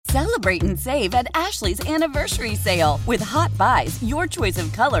Celebrate and save at Ashley's Anniversary Sale. With Hot Buys, your choice of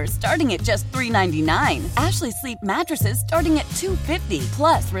colors starting at just $3.99. Ashley Sleep mattresses starting at $2.50.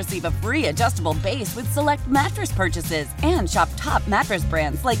 Plus, receive a free adjustable base with select mattress purchases. And shop top mattress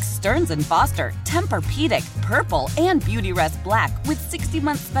brands like Stearns & Foster, Tempur-Pedic, Purple, and Beautyrest Black with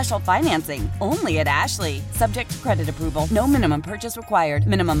 60-month special financing. Only at Ashley. Subject to credit approval. No minimum purchase required.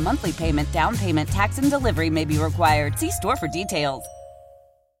 Minimum monthly payment, down payment, tax, and delivery may be required. See store for details.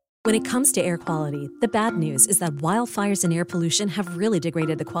 When it comes to air quality, the bad news is that wildfires and air pollution have really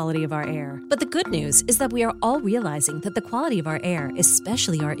degraded the quality of our air. But the good news is that we are all realizing that the quality of our air,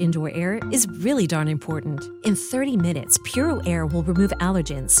 especially our indoor air, is really darn important. In 30 minutes, Puro Air will remove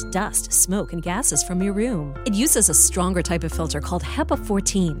allergens, dust, smoke, and gases from your room. It uses a stronger type of filter called HEPA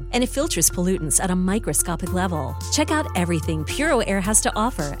 14, and it filters pollutants at a microscopic level. Check out everything Puro Air has to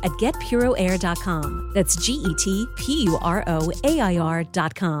offer at getpuroair.com. That's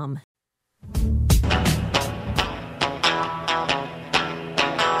GETPUROAIR.com.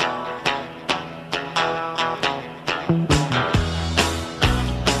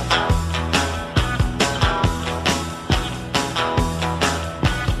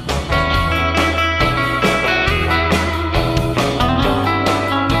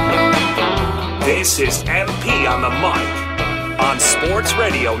 This is MP on the mic on Sports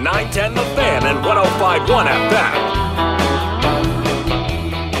Radio 910 The Fan and 105.1 FM.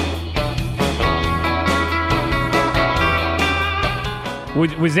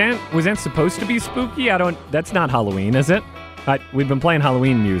 Was that supposed to be spooky? That's not Halloween, is it? We've been playing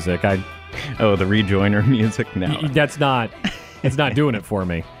Halloween music. The rejoiner music? No. It's not doing it for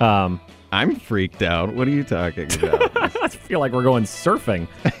me. I'm freaked out. What are you talking about? I feel like we're going surfing.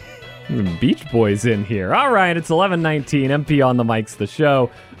 Beach Boys in here. All right, it's 11:19. MP on the mic's the show.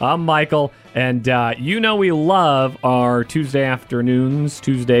 I'm Michael, and we love our Tuesday afternoons,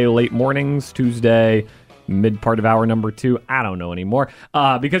 Tuesday late mornings, Tuesday mid part of hour number 2. I don't know anymore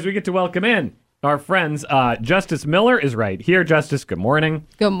because we get to welcome in our friends. Justice Miller is right here. Justice, good morning.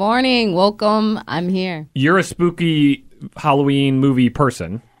 Good morning. Welcome. I'm here. You're a spooky Halloween movie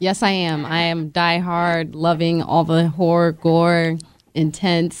person. Yes, I am. I am diehard, loving all the horror, gore,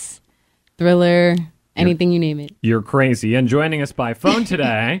 intense, thriller, anything you name it. You're crazy. And joining us by phone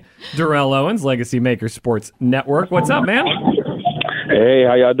today, Darrell Owens, Legacy Maker Sports Network. What's up, man? Hey,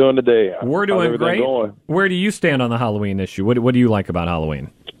 how y'all doing today? We're doing great. Going? Where do you stand on the Halloween issue? What do you like about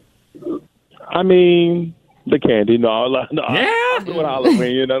Halloween? I mean, the candy. No, yeah. I'm doing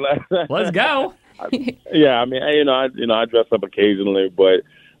Halloween. Let's go. Yeah, I mean, I dress up occasionally, but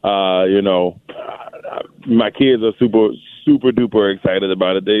my kids are super duper excited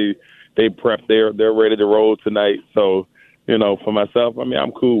about it. They prep. They're ready to roll tonight. So, for myself, I mean,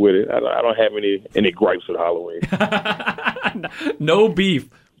 I'm cool with it. I don't have any gripes with Halloween. No beef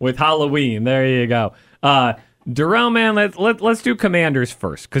with Halloween. There you go. Darrell, man, let's do Commanders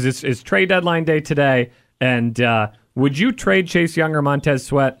first because it's trade deadline day today. And would you trade Chase Young or Montez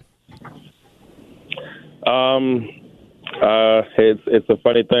Sweat? It's a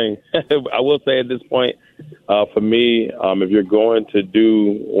funny thing. I will say at this point, for me, if you're going to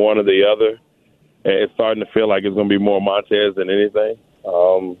do one or the other, it's starting to feel like it's going to be more Montez than anything.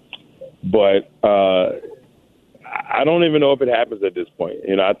 But I don't even know if it happens at this point.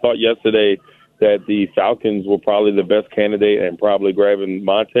 I thought yesterday that the Falcons were probably the best candidate and probably grabbing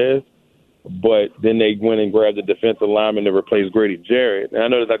Montez. But then they went and grabbed the defensive lineman to replace Grady Jarrett. And I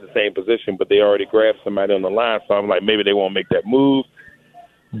know it's not the same position, but they already grabbed somebody on the line. So I'm like, maybe they won't make that move.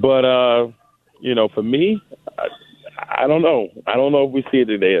 But, for me, I don't know. I don't know if we see it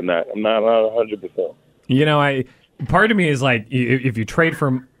today or not. I'm not 100%. Part of me is like, if you trade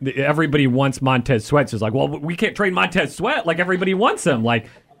for everybody wants Montez Sweat, so it's like, well, we can't trade Montez Sweat. Like everybody wants him. Like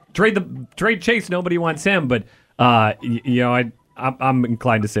trade Chase, nobody wants him. But I'm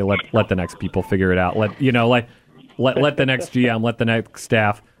inclined to say let the next people figure it out. Let the next GM, let the next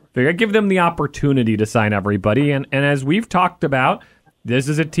staff figure. Give them the opportunity to sign everybody. And as we've talked about, this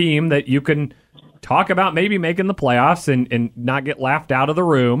is a team that you can talk about maybe making the playoffs and not get laughed out of the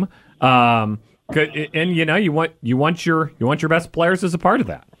room. And you want your best players as a part of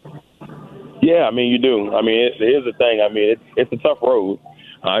that. Yeah, I mean you do. I mean here's the thing. I mean it's a tough road.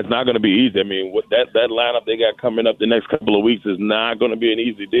 It's not going to be easy. I mean with that lineup they got coming up the next couple of weeks is not going to be an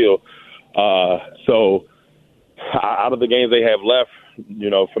easy deal. So out of the games they have left,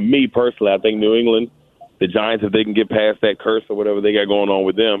 for me personally, I think New England, the Giants, if they can get past that curse or whatever they got going on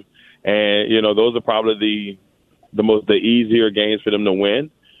with them, and those are probably the easier games for them to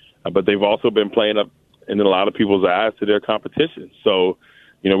win. But they've also been playing up in a lot of people's eyes to their competition. So,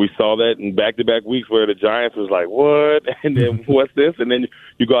 we saw that in back-to-back weeks where the Giants was like, what? And then what's this? And then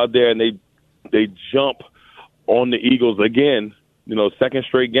you go out there and they jump on the Eagles again, second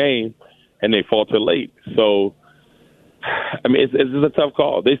straight game, and they falter late. So, I mean, it's just a tough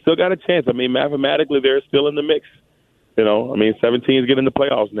call. They still got a chance. I mean, mathematically, they're still in the mix. 17 is getting the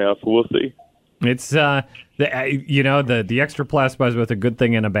playoffs now, so we'll see. It's the extra plus was both a good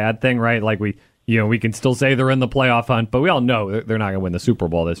thing and a bad thing, right? Like we can still say they're in the playoff hunt, but we all know they're not going to win the Super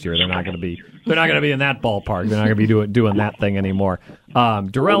Bowl this year. They're not going to be in that ballpark. They're not going to be doing that thing anymore.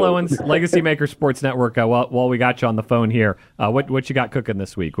 Darrell Owens, Legacy Maker Sports Network. While we got you on the phone here, what you got cooking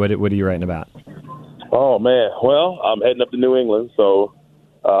this week? What are you writing about? Oh man, well, I'm heading up to New England, so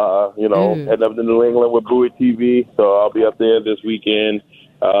heading up to New England with Bowie TV. So I'll be up there this weekend.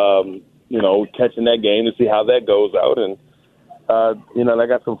 Catching that game to see how that goes out, and I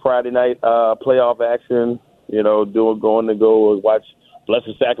got some Friday night playoff action. Going to go watch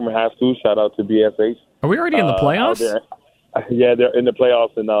Blessed Sacrament High School. Shout out to BSH. Are we already in the playoffs? Yeah, they're in the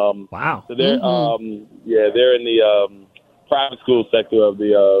playoffs, and wow. So they're they're in the private school sector of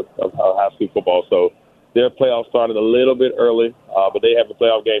the of high school football. So their playoffs started a little bit early, but they have a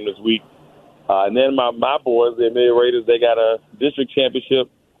playoff game this week. And then my boys, the Amelia Raiders, they got a district championship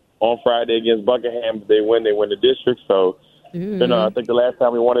on Friday against Buckingham. If they win the district. So, I think the last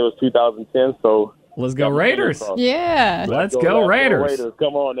time we won it was 2010. So let's go Raiders. Yeah. Let's go Raiders.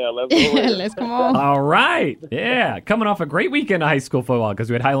 Come on now. Let's go Raiders. Let's come on. All right. Yeah. Coming off a great weekend of high school football because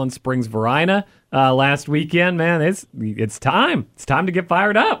we had Highland Springs Verina last weekend. Man, it's time. It's time to get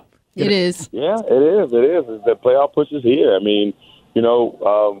fired up. It is. Yeah, it is. The playoff push is here. I mean,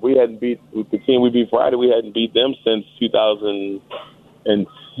 we hadn't beat the team we beat Friday. We hadn't beat them since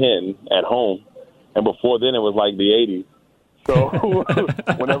 2010 at home, and before then it was like the 80s. So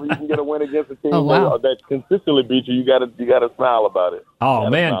whenever you can get a win against a team that consistently beats you, you gotta smile about it. Oh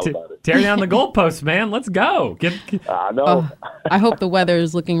man, tear down the goalposts, man. Let's go. I know. I hope the weather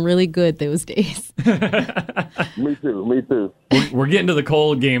is looking really good those days. Me too. We're getting to the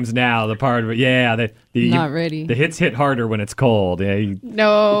cold games now. The part of it, not ready. The hits hit harder when it's cold. Yeah.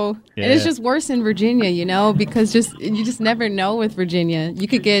 No, and it's just worse in Virginia, because you just never know with Virginia. You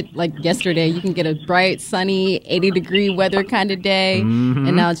could get like yesterday, you can get a bright, sunny, 80-degree weather kind of day,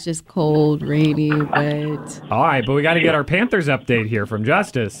 and now it's just cold, rainy, wet. All right, but we got to get our Panthers update here from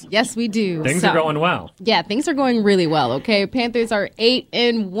Justice. Yes, we do. Things are going well. Yeah, things are going really well. Okay, Panthers are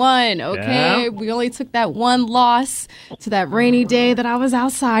 8-1. Okay, we only took that one loss to that rainy day that I was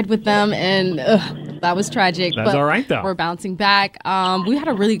outside with them, and that was tragic. That's all right, though. We're bouncing back. We had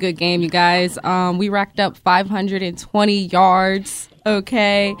a really good game, you guys. We racked up 520 yards.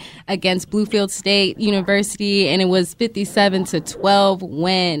 Okay, against Bluefield State University, and it was 57-12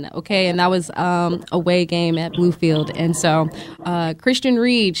 win. Okay, and that was away game at Bluefield. And so Christian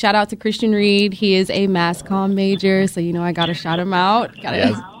Reed, shout out to Christian Reed. He is a mass comm major, so I gotta shout him out.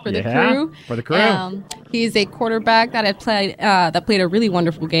 For the crew. For the crew. He's a quarterback that played a really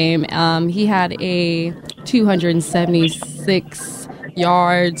wonderful game. He had a 276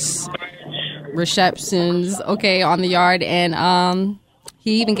 yards. Receptions, on the yard, and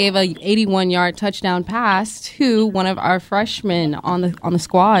he even gave a 81-yard touchdown pass to one of our freshmen on the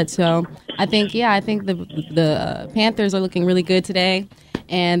squad. So I think the Panthers are looking really good today,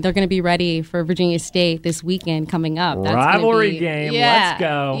 and they're going to be ready for Virginia State this weekend coming up. That's rivalry game. Let's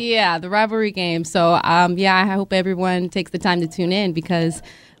go. Yeah, the rivalry game. So I hope everyone takes the time to tune in because.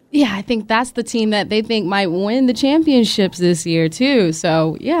 Yeah, I think that's the team that they think might win the championships this year, too.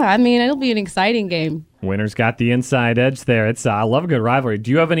 So, it'll be an exciting game. Winner's got the inside edge there. I love a good rivalry. Do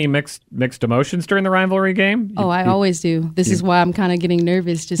you have any mixed emotions during the rivalry game? I always do. This is why I'm kind of getting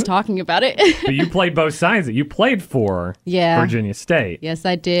nervous just talking about it. But you played both sides. You played for Virginia State. Yes,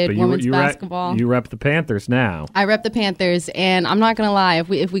 I did. But women's basketball. You rep the Panthers now. I rep the Panthers, and I'm not going to lie.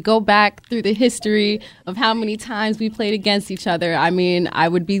 If we go back through the history of how many times we played against each other, I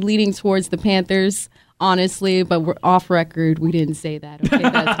would be leaning towards the Panthers. Honestly, but we're off record. We didn't say that. Okay,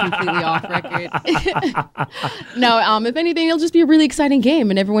 that's completely off record. No, if anything, it'll just be a really exciting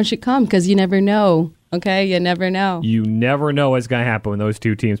game, and everyone should come because you never know. Okay, you never know. You never know what's going to happen when those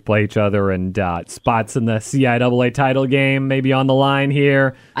two teams play each other, and spots in the CIAA title game maybe on the line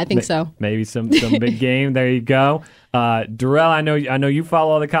here. I think so. Maybe some big game. There you go. Darrell, I know you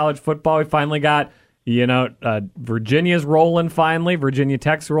follow all the college football. We finally got Virginia's rolling. Finally, Virginia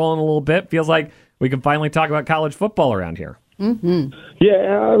Tech's rolling a little bit. Feels like we can finally talk about college football around here. Mm-hmm.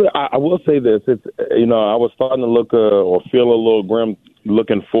 Yeah, I will say this. It's I was starting to look or feel a little grim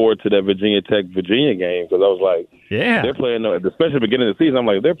looking forward to that Virginia Tech-Virginia game because I was like, they're playing, especially at the beginning of the season, I'm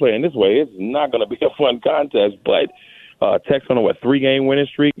like, if they're playing this way, it's not going to be a fun contest. But Tech's on a 3-game winning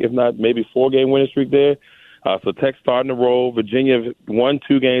streak, if not maybe 4-game winning streak there. So Tech's starting to roll. Virginia won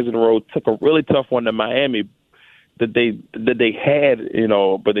 2 games in a row, took a really tough one to Miami that they had,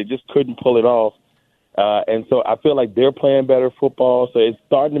 but they just couldn't pull it off. And so I feel like they're playing better football. So it's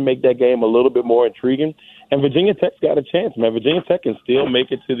starting to make that game a little bit more intriguing. And Virginia Tech's got a chance, man. Virginia Tech can still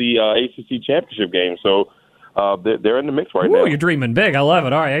make it to the ACC championship game. So they're in the mix right now. You're dreaming big. I love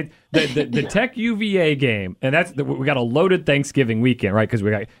it. All right. The Tech UVA game, and we got a loaded Thanksgiving weekend, right? Because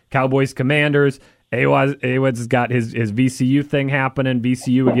we got Cowboys Commanders. Awaz has got his VCU thing happening.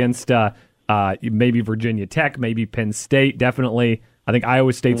 VCU against maybe Virginia Tech, maybe Penn State. Definitely. I think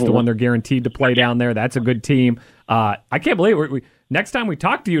Iowa State's the one they're guaranteed to play down there. That's a good team. I can't believe it. Next time we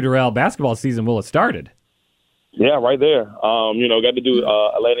talk to you, Darrell, basketball season will have started. Yeah, right there. Got to do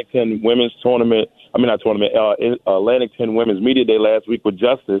Atlantic 10 women's tournament. Atlantic 10 Women's Media Day last week with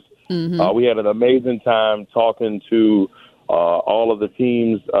Justice. We had an amazing time talking to all of the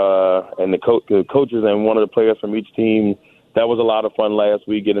teams and the coaches and one of the players from each team. That was a lot of fun last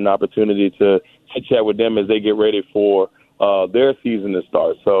week, getting an opportunity to chat with them as they get ready for their season to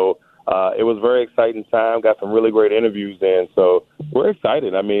start. So it was a very exciting time. Got some really great interviews in. So we're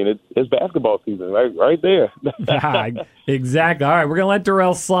excited. I mean, it's basketball season right there. Exactly. All right, we're going to let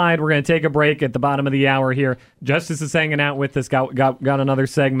Darrell slide. We're going to take a break at the bottom of the hour here. Justice is hanging out with us. Got another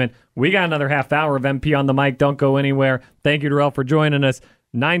segment. We got another half hour of MP on the mic. Don't go anywhere. Thank you, Darrell, for joining us.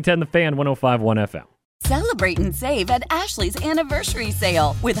 910 The Fan, 105.1 FM. Celebrate and save at Ashley's Anniversary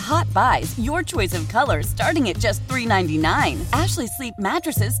Sale. With Hot Buys, your choice of colors starting at just $3.99. Ashley Sleep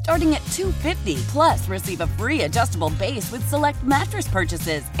mattresses starting at $2.50. Plus, receive a free adjustable base with select mattress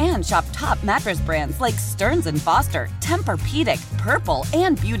purchases. And shop top mattress brands like Stearns & Foster, Tempur-Pedic, Purple,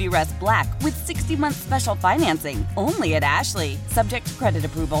 and Beautyrest Black with 60-month special financing. Only at Ashley. Subject to credit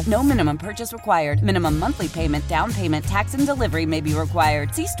approval. No minimum purchase required. Minimum monthly payment, down payment, tax, and delivery may be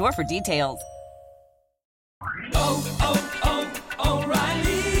required. See store for details.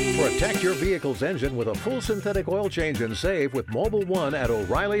 O'Reilly. Protect your vehicle's engine with a full synthetic oil change and save with Mobile One at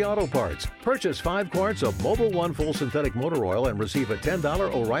O'Reilly Auto Parts. Purchase 5 quarts of Mobile One full synthetic motor oil and receive a $10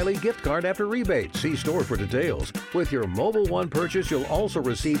 O'Reilly gift card after rebate. See store for details. With your Mobile One purchase, you'll also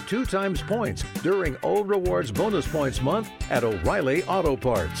receive 2 times points during Old Rewards Bonus Points Month at O'Reilly Auto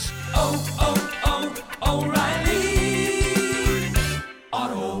Parts. O'Reilly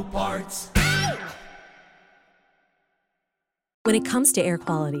Auto Parts. When it comes to air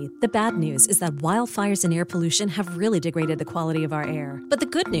quality, the bad news is that wildfires and air pollution have really degraded the quality of our air. But the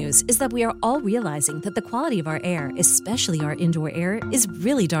good news is that we are all realizing that the quality of our air, especially our indoor air, is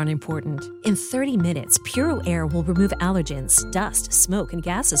really darn important. In 30 minutes, Puro Air will remove allergens, dust, smoke, and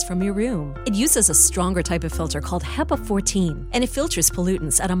gases from your room. It uses a stronger type of filter called HEPA 14, and it filters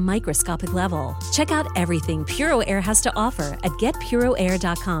pollutants at a microscopic level. Check out everything Puro Air has to offer at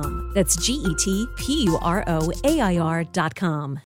getpuroair.com. That's GETPUROAIR.com.